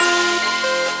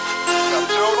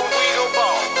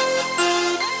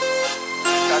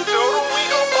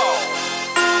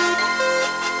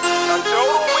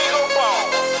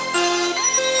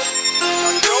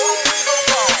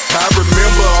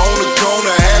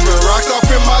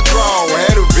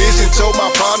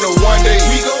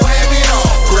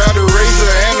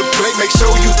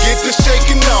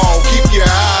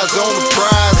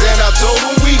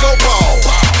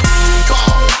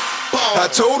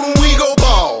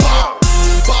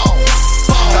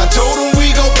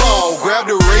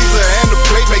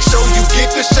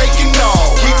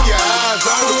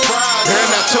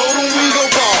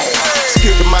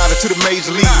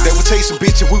major league. They were chasing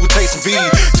bitches, we were chasing V.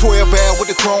 12 bad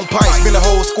with the chrome pipes. Been the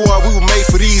whole squad, we were made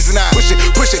for these. And I push it,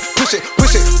 push it, push it,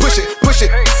 push it, push it, push it.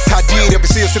 I did every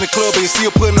serious in the club, and still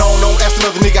putting on. Don't ask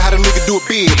another nigga how the nigga do it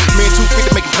big. Me and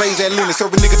 250 making plays at Lennon.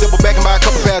 Serving nigga double back and buy a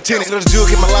couple pound tennis. Little jug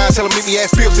hit my line, tell him meet me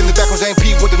at Phillips in the back on James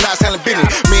P with the knots handling business.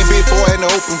 Me and Big Boy in the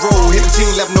open road. Hit the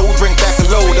team, let them know we bring back the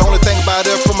load. The only thing about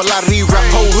us from a lot of these rap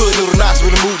whole hood, little knots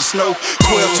really move the snow.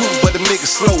 12-2, but them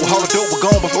niggas slow. All the dope were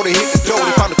gone before they hit the door.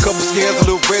 They found a couple scares, a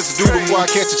little residue before I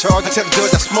catch a charge. I tell the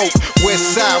judge I smoke.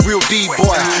 West Side, real D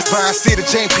boy. Vine City,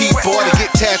 James P boy. To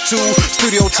get tattooed,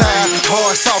 studio time,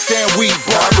 hard, soft, and weed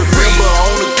boy. I remember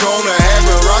on the corner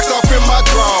having rocks off in my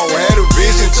draw. Had a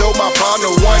vision, told my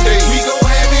partner one day we gon'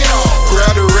 have it all.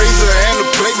 Grab the razor and the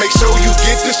plate, make sure you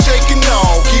get the shaking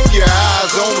on. Keep your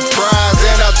eyes on the prize,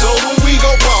 and I told him we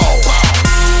go ball.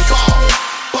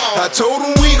 I told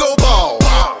him we go ball.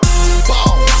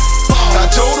 I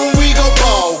told him we go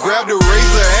ball. Grab the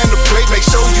razor and the plate, make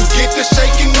sure you get the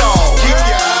shaking on. Keep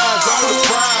your eyes on the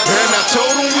prize, and I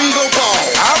told him we go ball.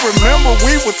 I remember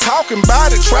we were talking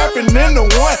about it, trapping in the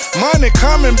one. Money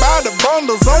coming by the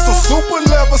bundles on some super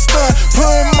level stunt.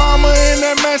 Putting mama in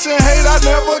that mansion, hate I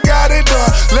never got it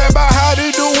done. Led by how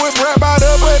they do it, rap about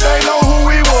it, but they know who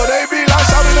we were. They be like,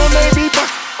 shouting them, they be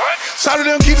fucking. Shouting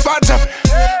them, keep the spot jumping.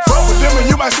 Fuck with them and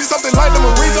you might see something like them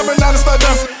and reach up and down and start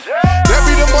dumping. That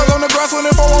be them boys on the grass when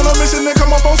they fall on a mission, they come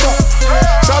up on something.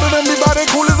 Shouting them, be by they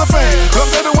cool as a fan.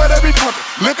 Look at the way they be pumping,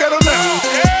 look at them now.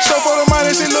 Show for the money,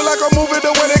 she look like a movie,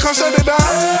 the way they come shut it down.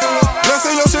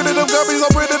 Blessing your shit, and them guppies so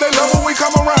pretty, they love when we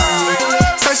come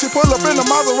around. Say she pull up in the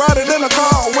Maserati, then a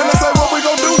car. When I say what we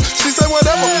gon' do, she say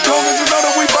whatever, long as you know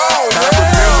that we ball. I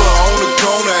remember on the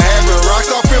corner having rocks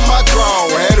off in my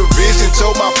draw. Had a vision,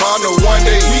 told my partner one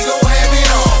day we gon' have it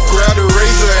all. Grab the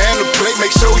razor and the plate,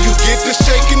 make sure you get the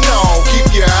shaking on.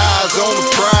 Keep your eyes on the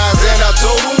prize, and I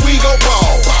told him we go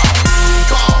ball.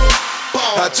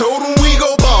 I told him